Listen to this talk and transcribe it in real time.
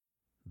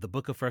The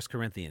book of 1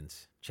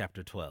 Corinthians,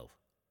 chapter 12.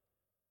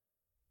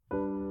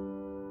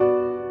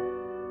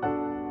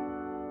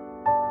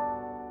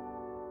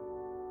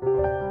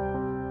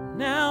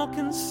 Now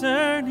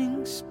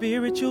concerning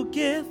spiritual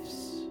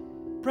gifts,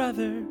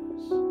 brothers,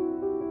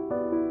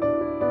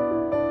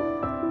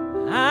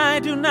 I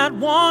do not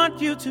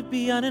want you to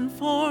be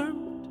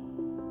uninformed.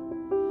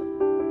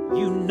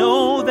 You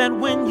know that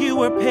when you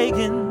were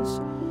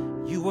pagans,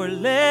 you were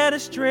led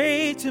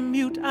astray to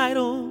mute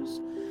idols,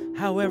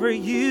 however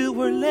you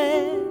were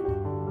led.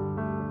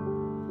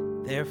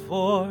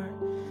 Therefore,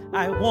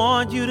 I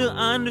want you to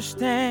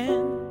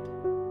understand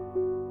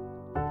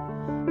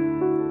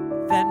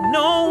that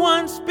no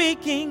one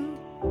speaking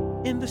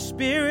in the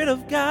Spirit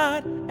of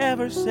God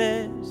ever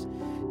says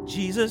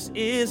Jesus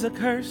is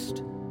accursed.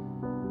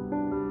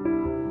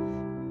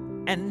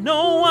 And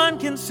no one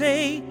can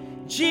say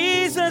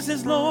Jesus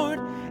is Lord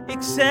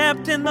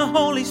except in the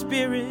Holy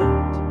Spirit.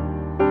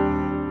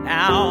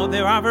 Now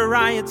there are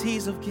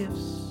varieties of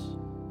gifts,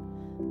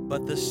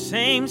 but the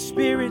same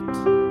Spirit.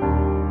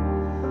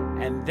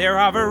 And there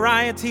are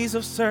varieties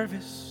of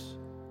service,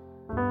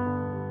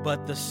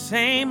 but the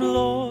same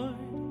Lord.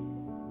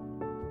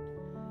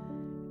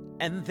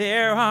 And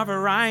there are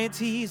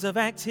varieties of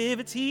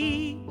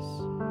activities,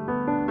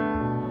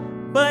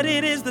 but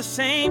it is the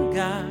same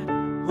God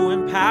who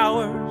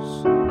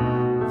empowers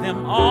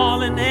them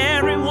all and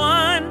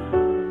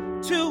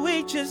everyone. To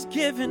each is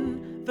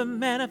given the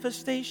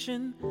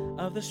manifestation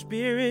of the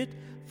Spirit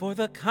for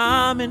the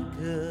common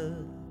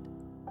good.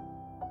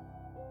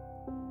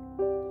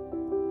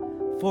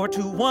 For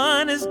to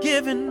one is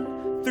given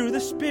through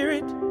the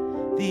Spirit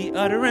the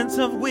utterance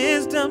of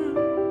wisdom,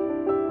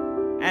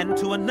 and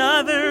to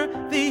another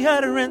the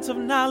utterance of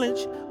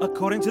knowledge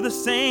according to the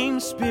same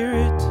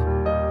Spirit,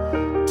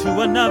 to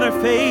another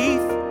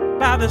faith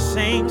by the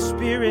same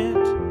Spirit,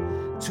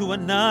 to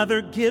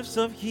another gifts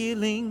of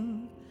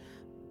healing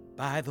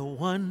by the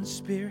one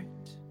Spirit,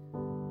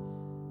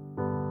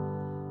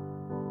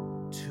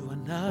 to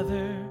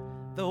another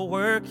the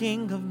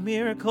working of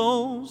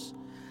miracles,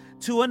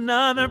 to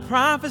another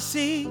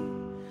prophecy,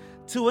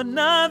 to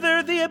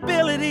another the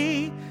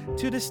ability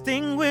to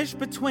distinguish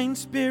between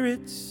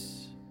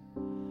spirits,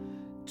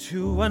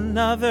 to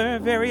another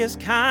various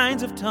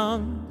kinds of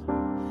tongues,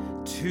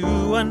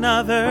 to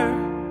another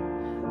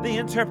the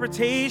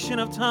interpretation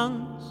of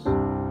tongues.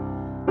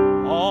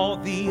 All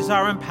these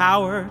are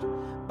empowered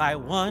by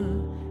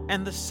one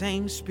and the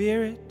same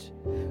Spirit,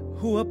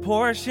 who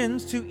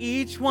apportions to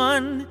each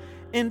one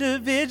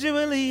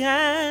individually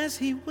as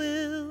he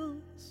wills.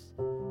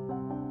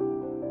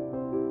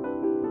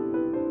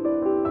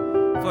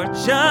 For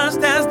just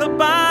as the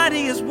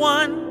body is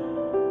one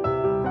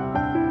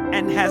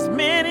and has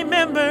many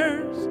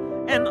members,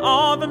 and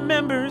all the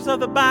members of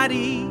the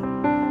body,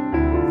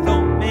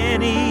 though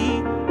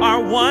many are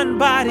one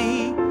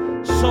body,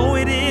 so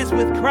it is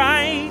with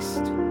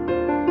Christ.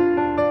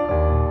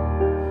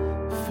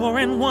 For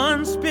in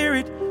one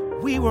Spirit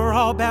we were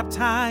all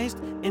baptized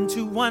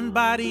into one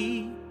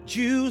body,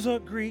 Jews or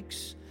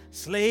Greeks,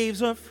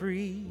 slaves or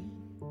free,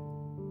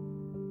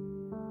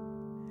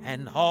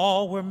 and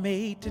all were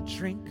made to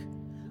drink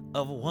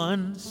of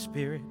one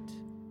Spirit.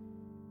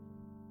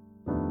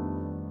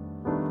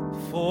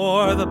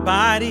 For the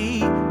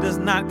body does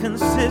not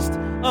consist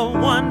of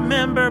one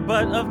member,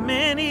 but of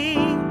many.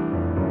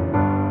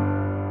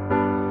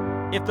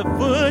 If the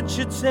foot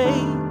should say,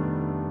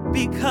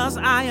 because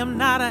I am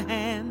not a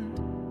hand,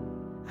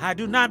 I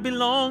do not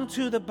belong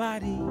to the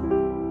body,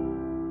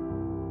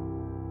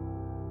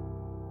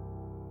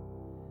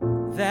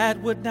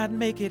 that would not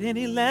make it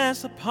any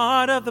less a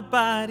part of the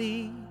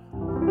body.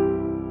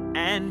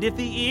 And if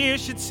the ear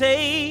should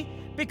say,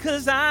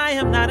 because I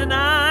am not an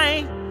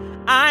eye,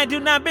 I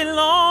do not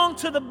belong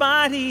to the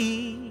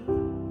body,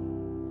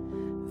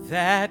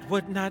 that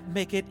would not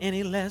make it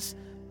any less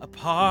a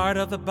part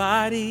of the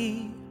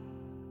body.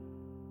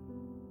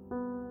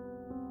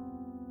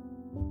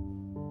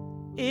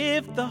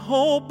 If the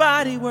whole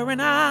body were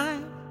an eye,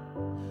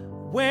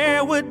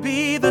 where would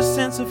be the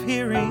sense of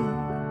hearing?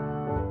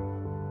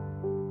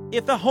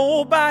 If the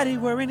whole body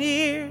were an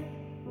ear,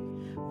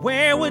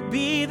 where would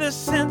be the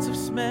sense of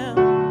smell?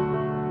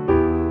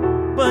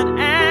 But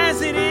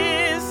as it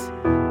is,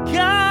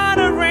 God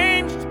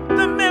arranged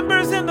the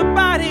members in the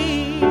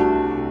body,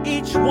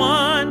 each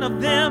one of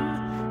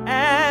them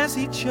as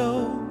he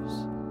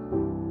chose.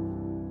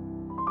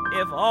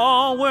 If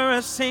all were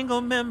a single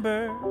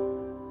member,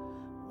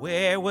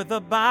 where would the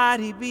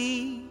body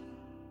be?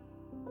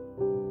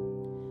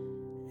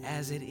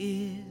 As it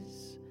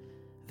is,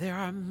 there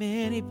are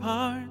many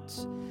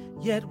parts,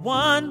 yet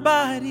one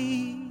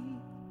body.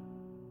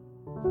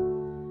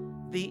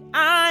 The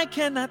eye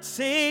cannot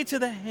say to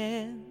the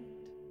hand,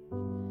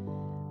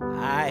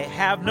 I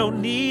have no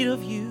need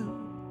of you,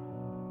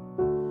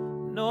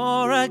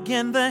 nor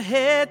again the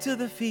head to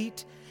the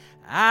feet,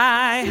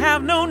 I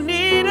have no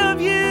need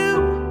of you.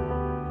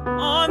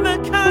 On the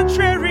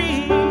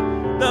contrary,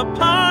 the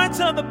parts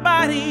of the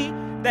body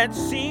that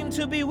seem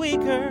to be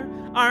weaker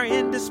are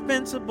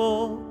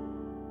indispensable,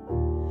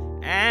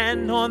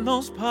 And on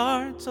those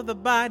parts of the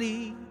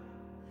body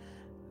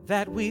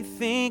that we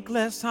think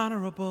less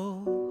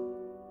honorable,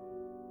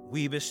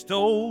 we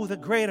bestow the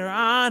greater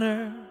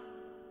honor.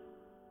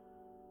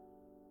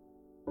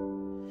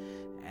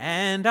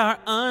 And our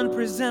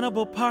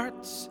unpresentable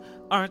parts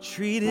are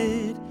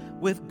treated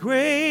with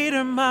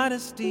greater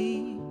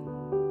modesty,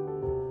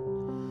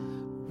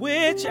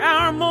 which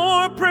our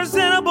more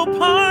presentable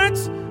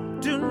parts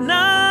do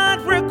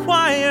not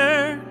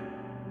require.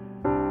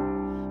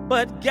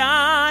 But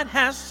God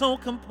has so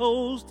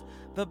composed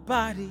the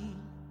body,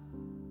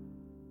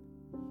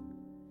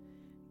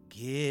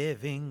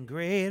 giving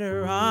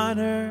greater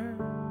honor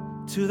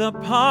to the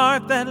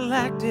part that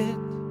lacked it,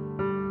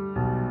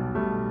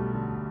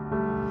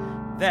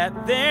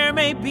 that there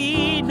may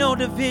be no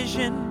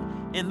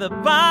division in the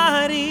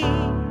body,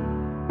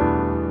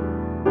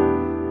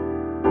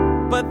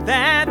 but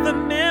that the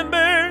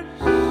members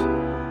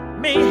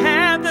may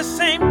have the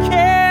same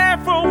care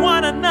for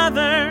one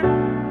another.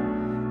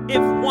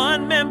 If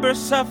one member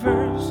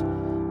suffers,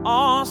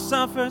 all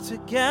suffer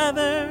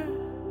together.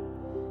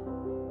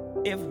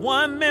 If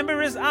one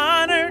member is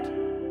honored,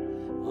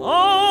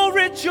 all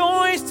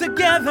rejoice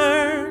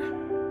together.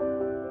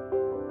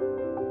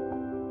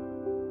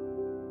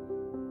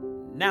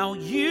 Now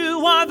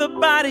you are the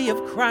body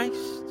of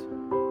Christ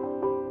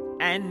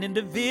and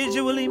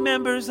individually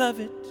members of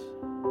it.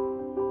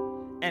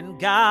 And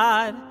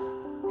God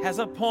has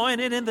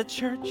appointed in the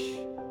church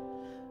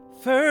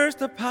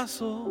first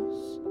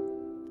apostles,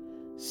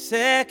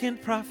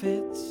 second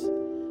prophets,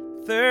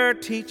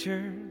 third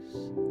teachers,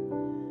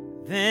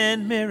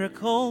 then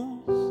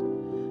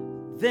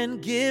miracles, then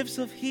gifts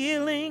of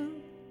healing,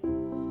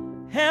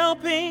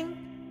 helping,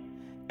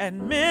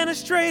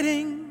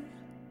 administrating,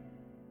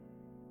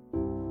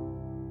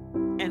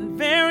 and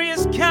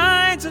various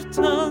kinds of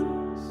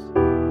tongues.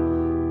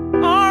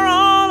 Are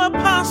all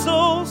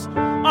apostles?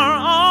 Are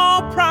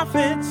all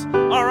prophets?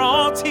 Are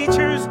all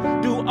teachers?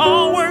 Do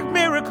all work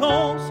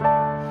miracles?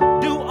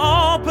 Do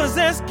all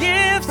possess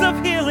gifts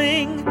of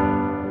healing?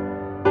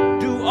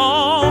 Do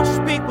all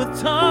speak with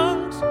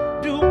tongues?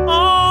 Do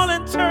all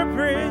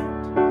interpret?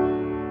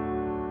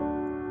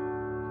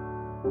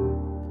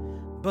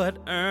 But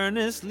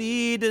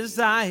earnestly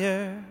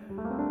desire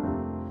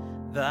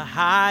the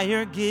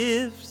higher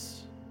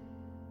gifts,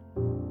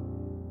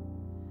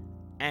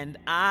 and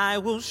I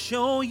will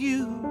show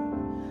you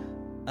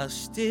a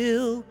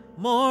still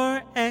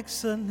more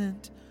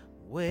excellent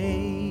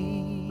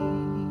way.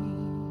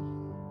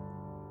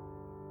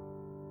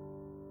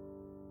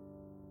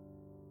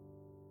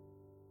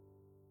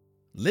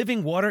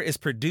 Living Water is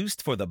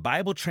produced for the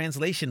Bible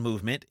translation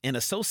movement in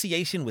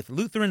association with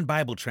Lutheran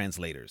Bible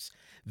Translators.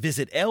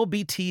 Visit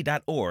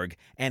lbt.org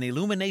and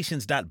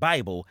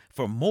illuminations.bible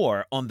for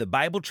more on the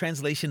Bible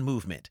translation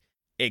movement.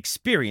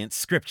 Experience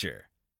Scripture.